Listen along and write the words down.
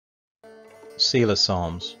Selah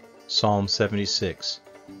Psalms, Psalm 76,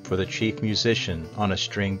 for the chief musician on a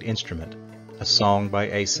stringed instrument, a song by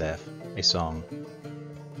Asaph, a song.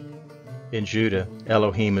 In Judah,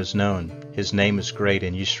 Elohim is known, his name is great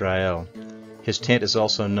in Yisrael. His tent is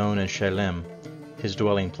also known in Shalem, his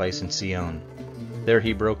dwelling place in Sion. There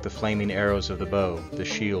he broke the flaming arrows of the bow, the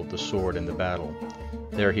shield, the sword, and the battle.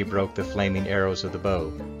 There he broke the flaming arrows of the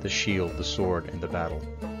bow, the shield, the sword, and the battle.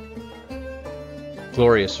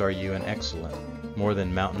 Glorious are you and excellent, more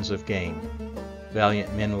than mountains of gain.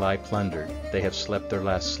 Valiant men lie plundered, they have slept their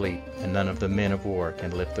last sleep, and none of the men of war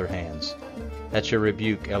can lift their hands. At your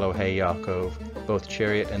rebuke, Elohei Yaakov, both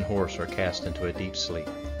chariot and horse are cast into a deep sleep.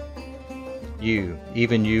 You,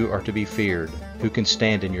 even you, are to be feared. Who can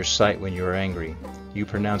stand in your sight when you are angry? You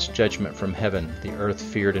pronounced judgment from heaven, the earth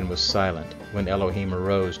feared and was silent, when Elohim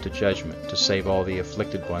arose to judgment to save all the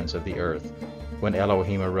afflicted ones of the earth. When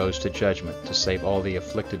Elohim arose to judgment to save all the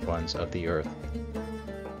afflicted ones of the earth.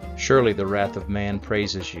 Surely the wrath of man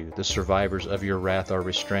praises you, the survivors of your wrath are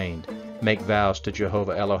restrained. Make vows to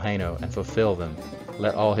Jehovah Eloheinu and fulfill them.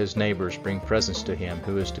 Let all his neighbors bring presents to him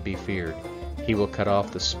who is to be feared. He will cut off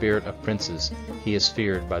the spirit of princes, he is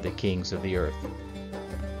feared by the kings of the earth.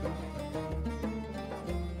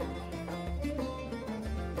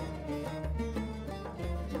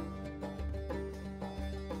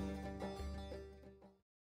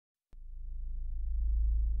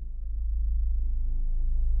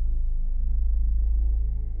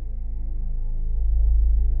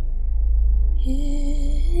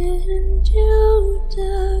 In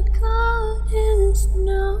Judah God is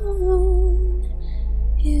known,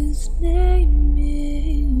 his name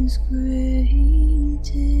is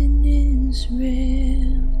great in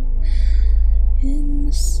Israel. In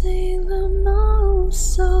the Salem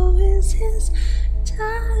also is his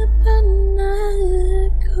tabernacle,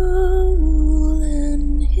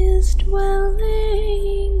 and his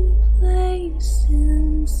dwelling place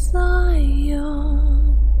in Zion.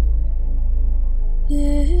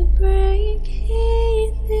 There break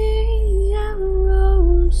he the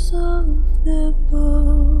arrows of the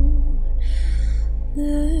bow,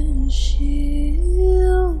 the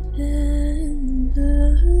shield and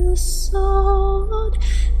the sword,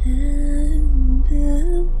 and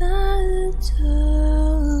the battle.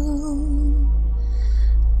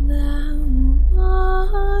 Thou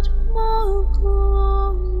art more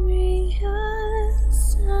glorious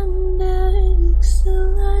and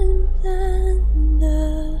excellent than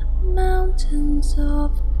the mountains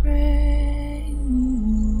of praise.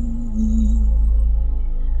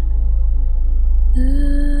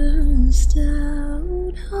 The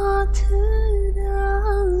stout-hearted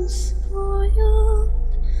us